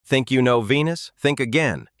Think you know Venus? Think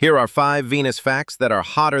again. Here are 5 Venus facts that are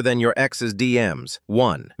hotter than your ex's DMs.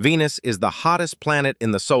 1. Venus is the hottest planet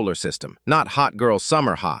in the solar system. Not hot girl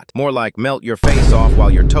summer hot. More like melt your face off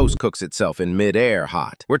while your toast cooks itself in mid-air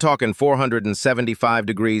hot. We're talking 475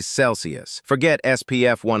 degrees Celsius. Forget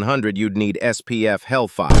SPF 100, you'd need SPF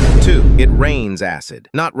Hellfire. 2. It rains acid.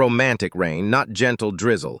 Not romantic rain, not gentle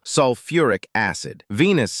drizzle. Sulfuric acid.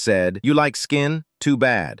 Venus said, "You like skin? Too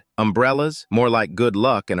bad. Umbrellas? More like good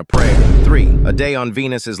luck and a prayer." 3. A day on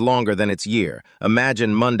Venus is longer than its year.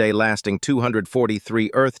 Imagine Monday lasting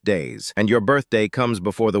 243 Earth days, and your birthday comes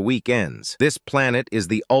before the week ends. This planet is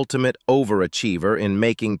the ultimate overachiever in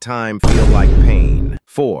making time feel like pain.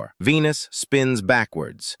 4. Venus spins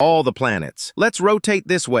backwards. All the planets. Let's rotate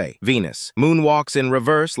this way. Venus moonwalks in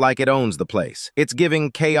reverse like it owns the place. It's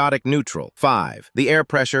giving chaotic neutral. 5. The air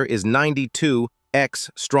pressure is 92x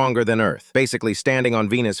stronger than Earth. Basically, standing on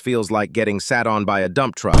Venus feels like getting sat on by a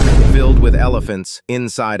dump truck, filled with elephants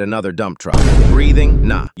inside another dump truck. Breathing?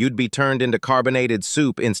 Nah. You'd be turned into carbonated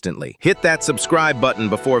soup instantly. Hit that subscribe button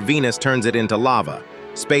before Venus turns it into lava.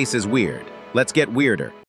 Space is weird. Let's get weirder.